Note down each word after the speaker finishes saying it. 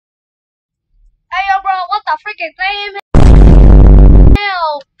the freaking game?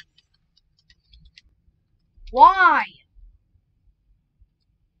 Hell. Why?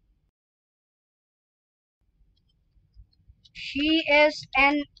 She is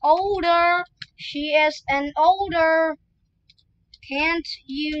an ODER. She is an ODER. Can't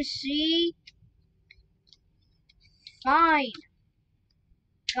you see? Fine.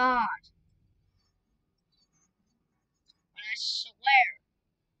 God. I swear.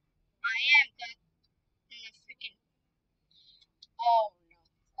 I am gonna freaking. Oh no.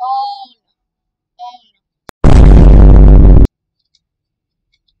 Oh no. Oh no.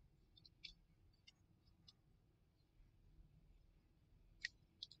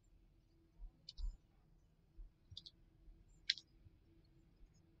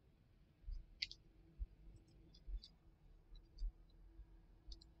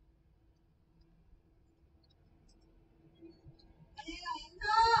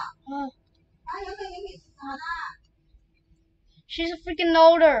 She's a freaking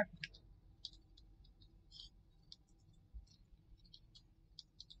ODER.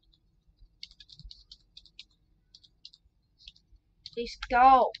 Please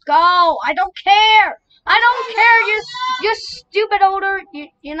go. Go! I don't care! I don't care! You stupid ODER.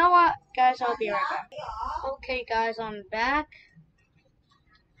 You know what? Guys, I'll be right back. Okay guys, I'm back.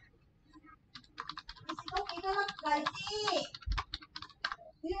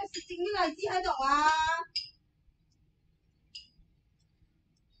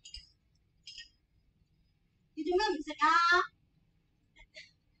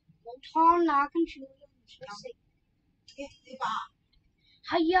冇湯啦，跟住我又唔想食。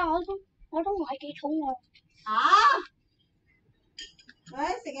係啊，我都唔係幾肚餓。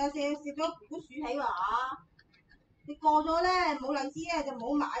食咗股薯睇喎你過咗咧冇荔枝咧就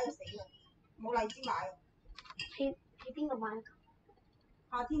冇買就死啦，冇荔枝買。喺邊度買？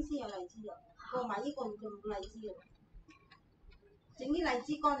夏天先有荔枝啊，過埋呢個月就冇荔枝啦。整啲荔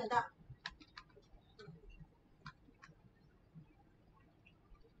枝乾就得。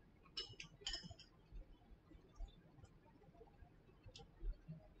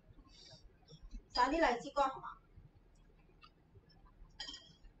晒啲荔枝乾係嘛？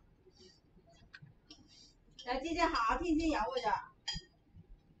荔枝即係夏天先有㗎咋，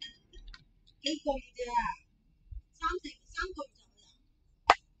幾個月啫，3個月就有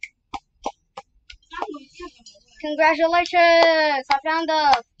，3個月之後就冇啦。Congratulations! I found the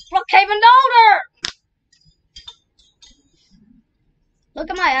Brookhaven ODER! Look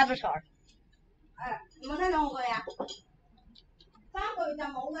at my avatar. 有冇聽到我句啊？3個月就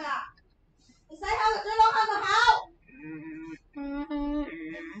冇㗎啦。你洗口就再攞下個口。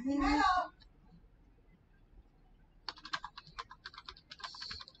你睇到？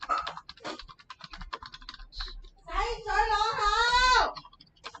洗水攞口。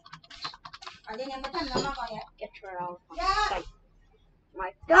或者你有冇聽唔到嗰個嘢 Get her out of my Yeah. sight. My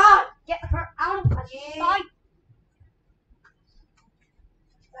God! Get her out of my sight!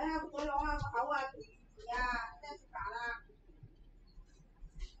 洗下個水攞下個口啊！呀，真係煩啦。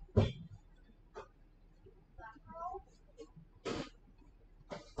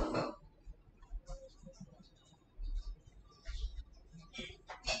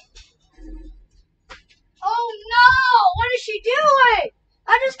Oh no! What is she doing?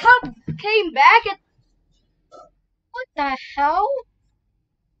 I just came back and... What the hell?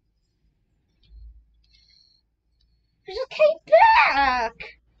 I just came back!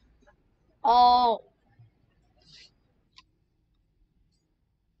 Oh.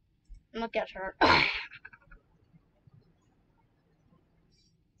 Look at her.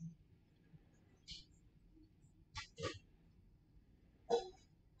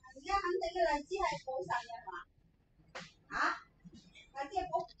 而家肯定嘅荔枝係補腎嘅係嘛？嚇？荔枝係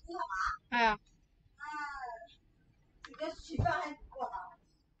補骨係嘛？係啊。食咗全部係骨頭。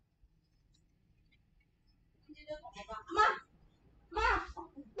跟住都同我講，阿媽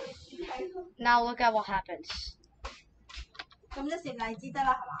，Now look at what happens. 咁就食荔枝得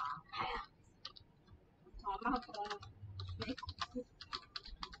啦係嘛？係啊。同阿媽講，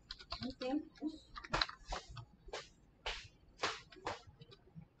你整。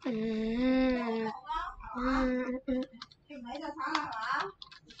你唔喺度炒啦係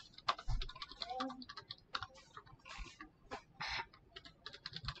嘛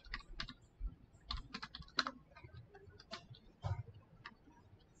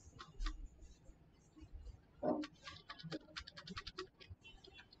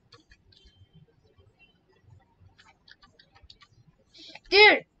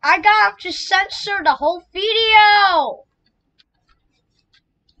？Dude, I got to censor the whole video.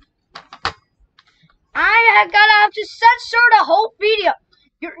 I have got to censor the whole video.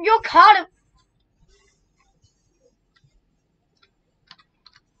 You're caught.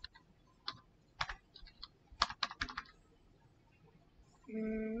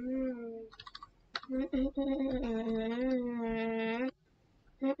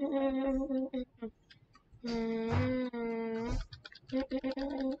 What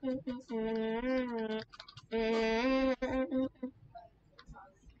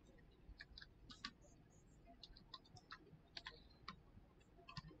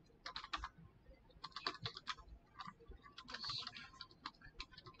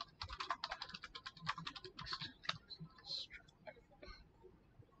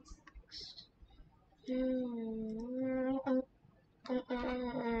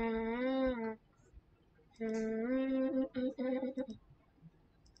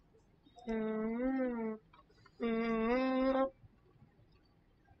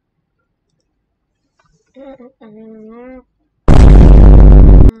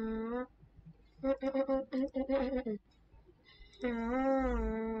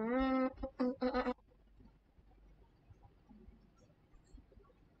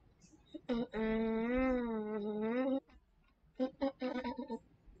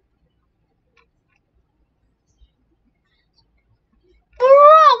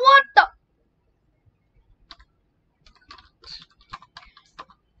the?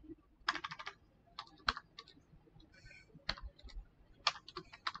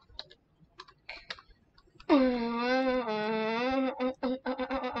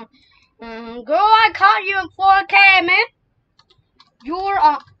 Girl, I caught you in 4K, man. You're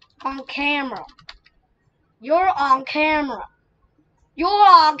on camera. You're on camera. You're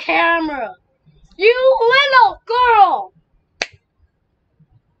on camera. You little girl.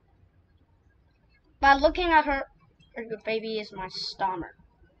 By looking at her, your baby is my stomach.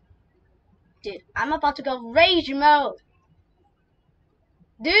 Dude, I'm about to go rage mode.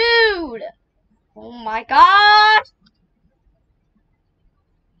 Dude. Oh my god.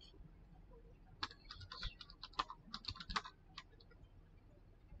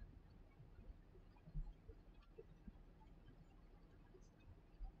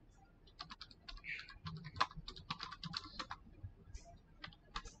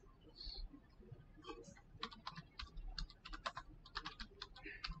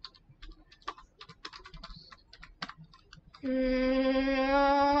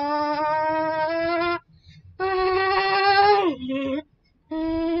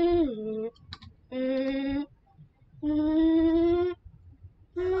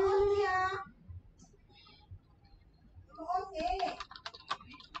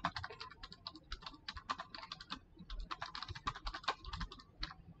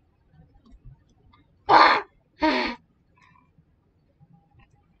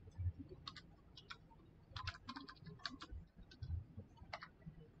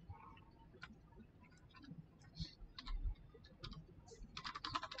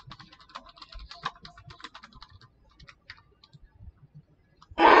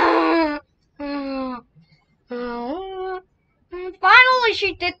 Finally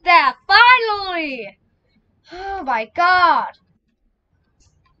she did that! Finally! Oh my god!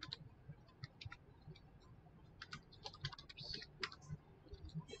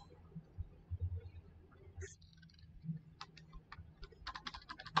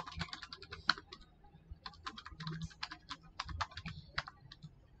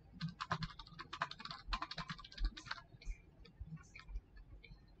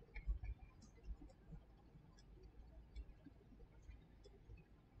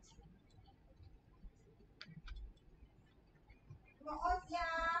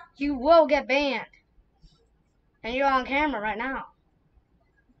 You will get banned. And you're on camera right now.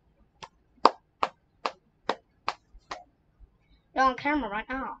 You're on camera right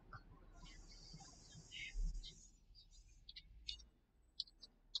now.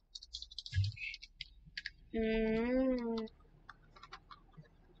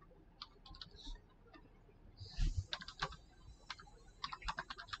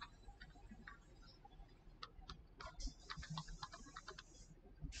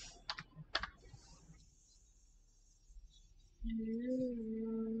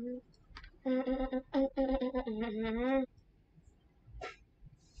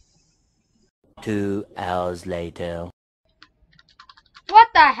 Two hours later. What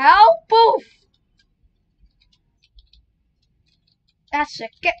the hell? Boof! That's it.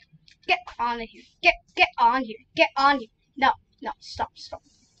 Get on here. Get on here. Get on here. No, stop.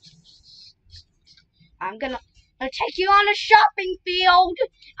 I'm gonna take you on a shopping field.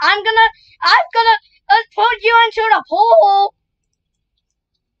 I'm gonna put you into the pool.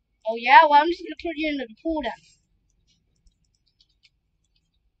 Oh yeah, well I'm just gonna put you into the pool then.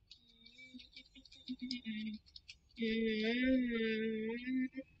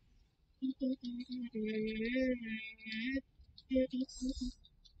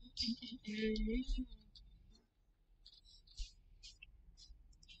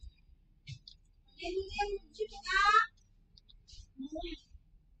 你知唔知唔舒服啊？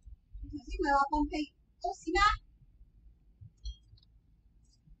你頭先咪話放屁屙屎咩？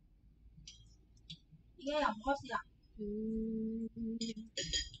而家又唔屙屎啦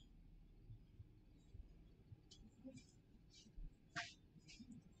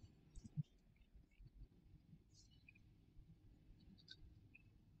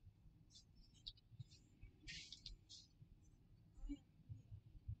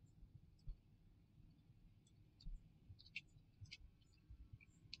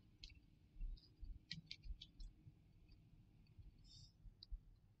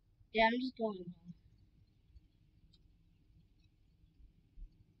？Yeah, I'm just going home.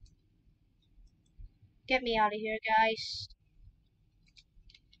 Get me out of here, guys.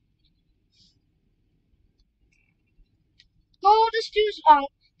 Oh, this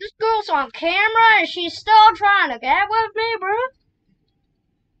girl's on camera and she's still trying to get with me, bro.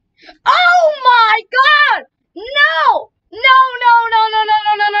 Oh my god! No! No!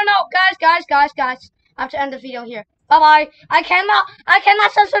 Guys. I have to end the video here. Bye-bye. I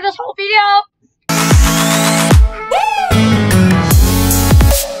cannot censor this whole video.